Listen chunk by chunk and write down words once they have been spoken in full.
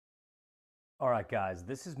All right, guys,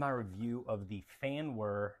 this is my review of the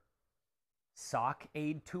Fanwear sock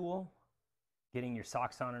aid tool, getting your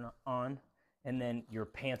socks on, and then your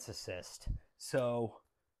pants assist. So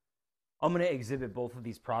I'm going to exhibit both of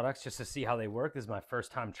these products just to see how they work. This is my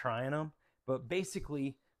first time trying them. But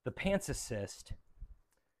basically, the pants assist,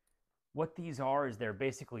 what these are is they're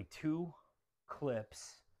basically two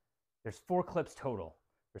clips. There's 4 clips total.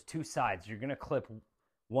 There's 2 sides. You're going to clip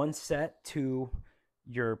one set to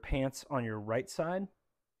your pants on your right side,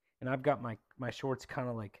 and I've got my shorts kind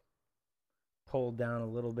of like pulled down a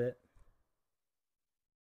little bit.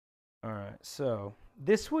 All right, so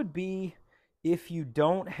this would be if you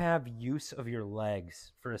don't have use of your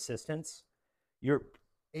legs for assistance. You're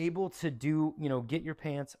able to do, get your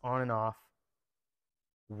pants on and off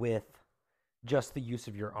with just the use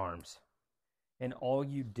of your arms. And all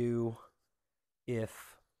you do is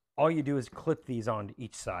clip these onto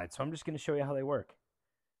each side. So I'm just going to show you how they work.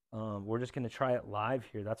 We're just going to try it live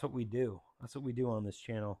here. That's what we do. That's what we do on this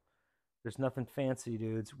channel. There's nothing fancy,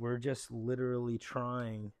 dudes. We're just literally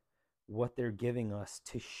trying what they're giving us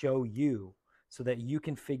to show you so that you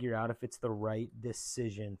can figure out if it's the right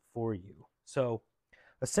decision for you. So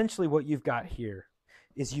essentially what you've got here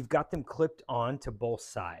is you've got them clipped on to both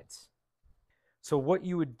sides. So what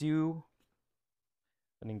you would do,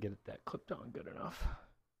 I didn't get that clipped on good enough.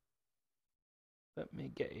 Let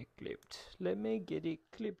me get it clipped. Let me get it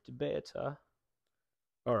clipped better.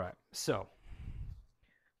 All right, so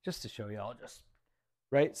just to show you,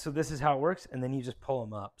 right? So this is how it works, and then you just pull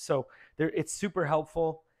them up. So it's super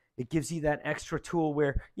helpful. It gives you that extra tool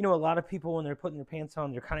where, a lot of people, when they're putting their pants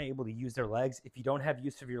on, they're kind of able to use their legs. If you don't have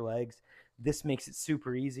use of your legs, this makes it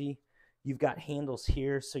super easy. You've got handles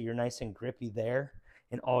here, so you're nice and grippy there,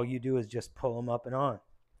 and all you do is just pull them up and on.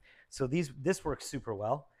 So this works super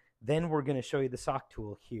well. Then we're going to show you the sock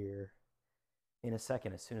tool here in a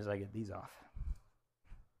second as soon as I get these off.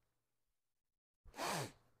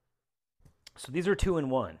 So these are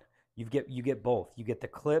 2-in-1. You get both. You get the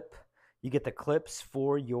clips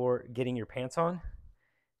for getting your pants on,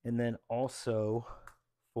 and then also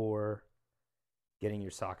for getting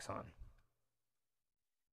your socks on.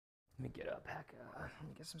 Let me get up back. Let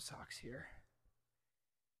me get some socks here.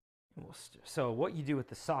 So what you do with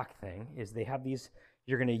the sock thing is they have these.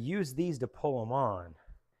 You're going to use these to pull them on,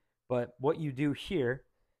 but what you do here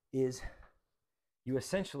is you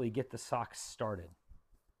essentially get the socks started,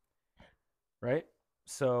 right?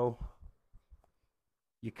 So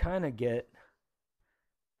you kind of get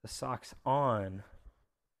the socks on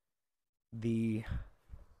the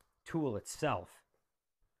tool itself.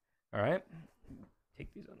 All right,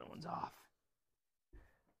 take these other ones off.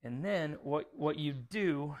 And then what you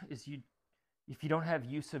do is if you don't have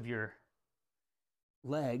use of your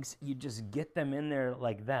legs, you just get them in there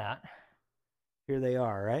like that. Here they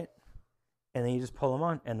are, right? And then you just pull them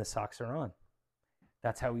on and the socks are on.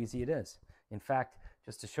 That's how easy it is. In fact,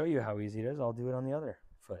 just to show you how easy it is, I'll do it on the other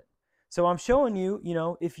foot. So I'm showing you,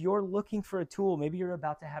 if you're looking for a tool, maybe you're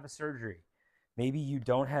about to have a surgery. Maybe you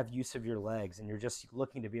don't have use of your legs and you're just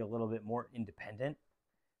looking to be a little bit more independent,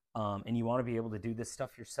 and you want to be able to do this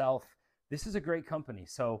stuff yourself. This is a great company.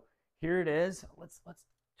 So here it is. Let's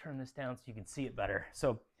turn this down so you can see it better.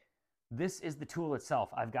 So this is the tool itself.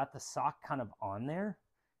 I've got the sock kind of on there.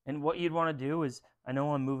 And what you'd want to do is, I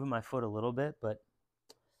know I'm moving my foot a little bit, but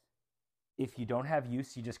if you don't have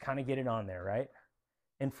use, you just kind of get it on there, right?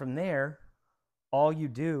 And from there, all you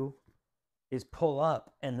do is pull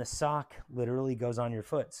up and the sock literally goes on your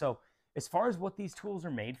foot. So as far as what these tools are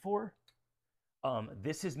made for,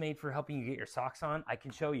 this is made for helping you get your socks on. I can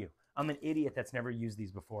show you. I'm an idiot that's never used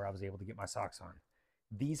these before. I was able to get my socks on.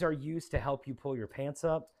 These are used to help you pull your pants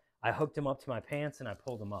up. I hooked them up to my pants and I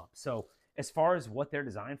pulled them up. So as far as what they're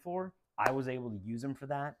designed for, I was able to use them for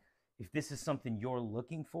that. If this is something you're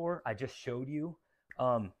looking for, I just showed you.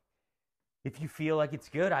 If you feel like it's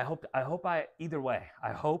good, either way,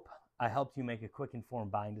 I hope I helped you make a quick,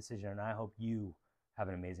 informed buying decision, and I hope you have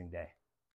an amazing day.